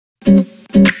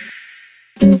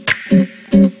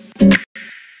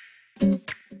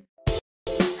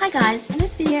guys, in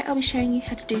this video I'll be showing you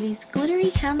how to do these glittery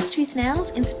houndstooth nails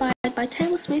inspired by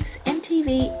Taylor Swift's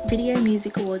MTV Video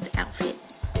Music Awards outfit.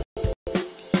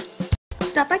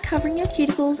 Start by covering your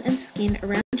cuticles and skin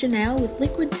around your nail with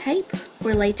liquid tape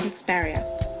or a latex barrier.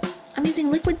 I'm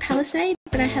using liquid palisade,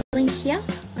 but I have a link here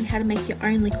on how to make your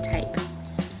own liquid tape.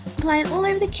 Apply it all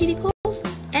over the cuticles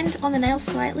and on the nails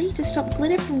slightly to stop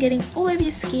glitter from getting all over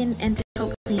your skin and to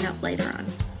help clean up later on.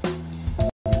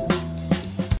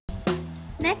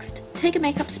 Next, take a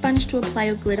makeup sponge to apply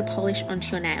your glitter polish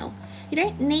onto your nail. You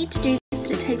don't need to do this,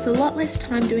 but it takes a lot less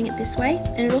time doing it this way,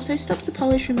 and it also stops the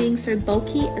polish from being so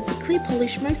bulky as the clear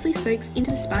polish mostly soaks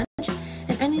into the sponge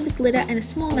and only the glitter and a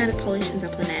small amount of polish ends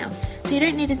up the nail. So you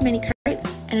don't need as many coats,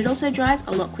 and it also dries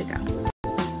a lot quicker.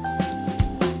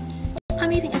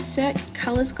 I'm using a Cirque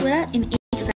Colours glitter in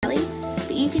Eagle Valley,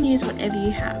 but you can use whatever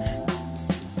you have.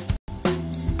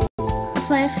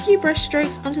 Apply a few brush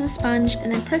strokes onto the sponge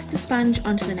and then press the sponge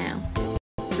onto the nail.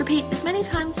 Repeat as many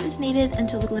times as needed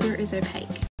until the glitter is opaque.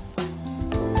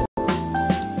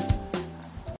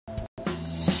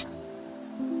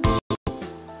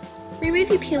 Remove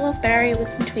your peel-off barrier with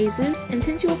some tweezers, and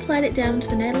since you applied it down to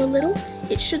the nail a little,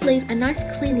 it should leave a nice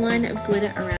clean line of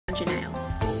glitter around your nail.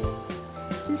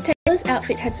 Since Taylor's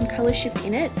outfit had some colour shift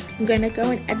in it, I'm going to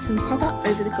go and add some copper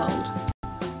over the gold.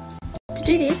 To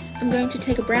do this, I'm going to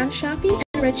take a brown Sharpie and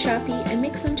a red Sharpie and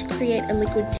mix them to create a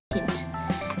liquid tint.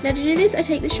 Now to do this, I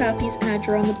take the Sharpies and I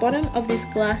draw on the bottom of this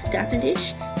glass dapper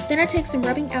dish. Then I take some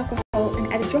rubbing alcohol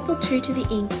and add a drop or two to the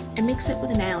ink and mix it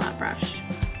with a nail art brush.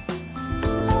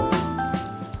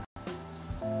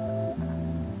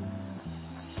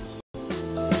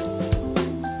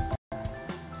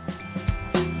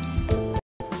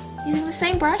 Using the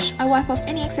same brush, I wipe off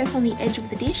any excess on the edge of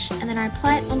the dish and then I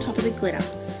apply it on top of the glitter.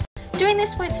 Doing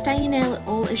this won't stain your nail at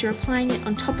all as you're applying it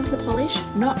on top of the polish,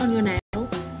 not on your nail,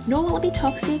 nor will it be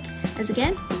toxic, as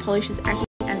again, the polish is acting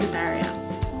as a barrier.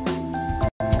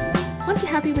 Once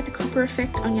you're happy with the copper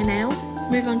effect on your nail,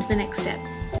 move on to the next step.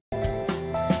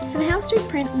 For the houndstooth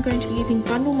print, I'm going to be using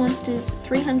Bundle Monster's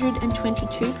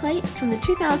 322 plate from the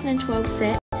 2012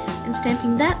 set and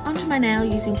stamping that onto my nail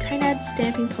using Conad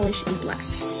stamping polish in black.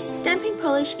 Stamping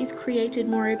polish is created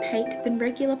more opaque than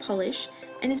regular polish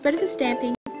and is better for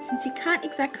stamping since you can't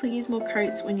exactly use more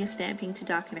coats when you're stamping to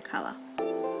darken a colour.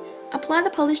 Apply the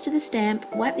polish to the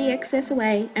stamp, wipe the excess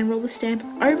away and roll the stamp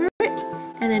over it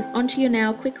and then onto your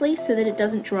nail quickly so that it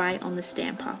doesn't dry on the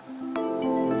stamper.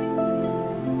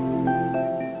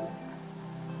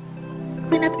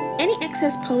 Clean up any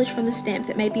excess polish from the stamp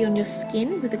that may be on your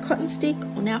skin with a cotton stick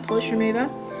or nail polish remover.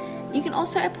 You can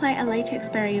also apply a latex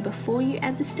barrier before you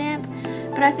add the stamp,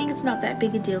 but I think it's not that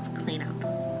big a deal to clean up.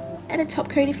 Add a top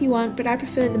coat if you want, but I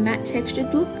prefer the matte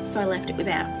textured look, so I left it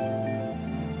without.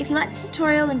 If you like this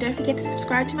tutorial, then don't forget to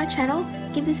subscribe to my channel,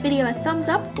 give this video a thumbs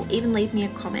up, or even leave me a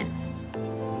comment.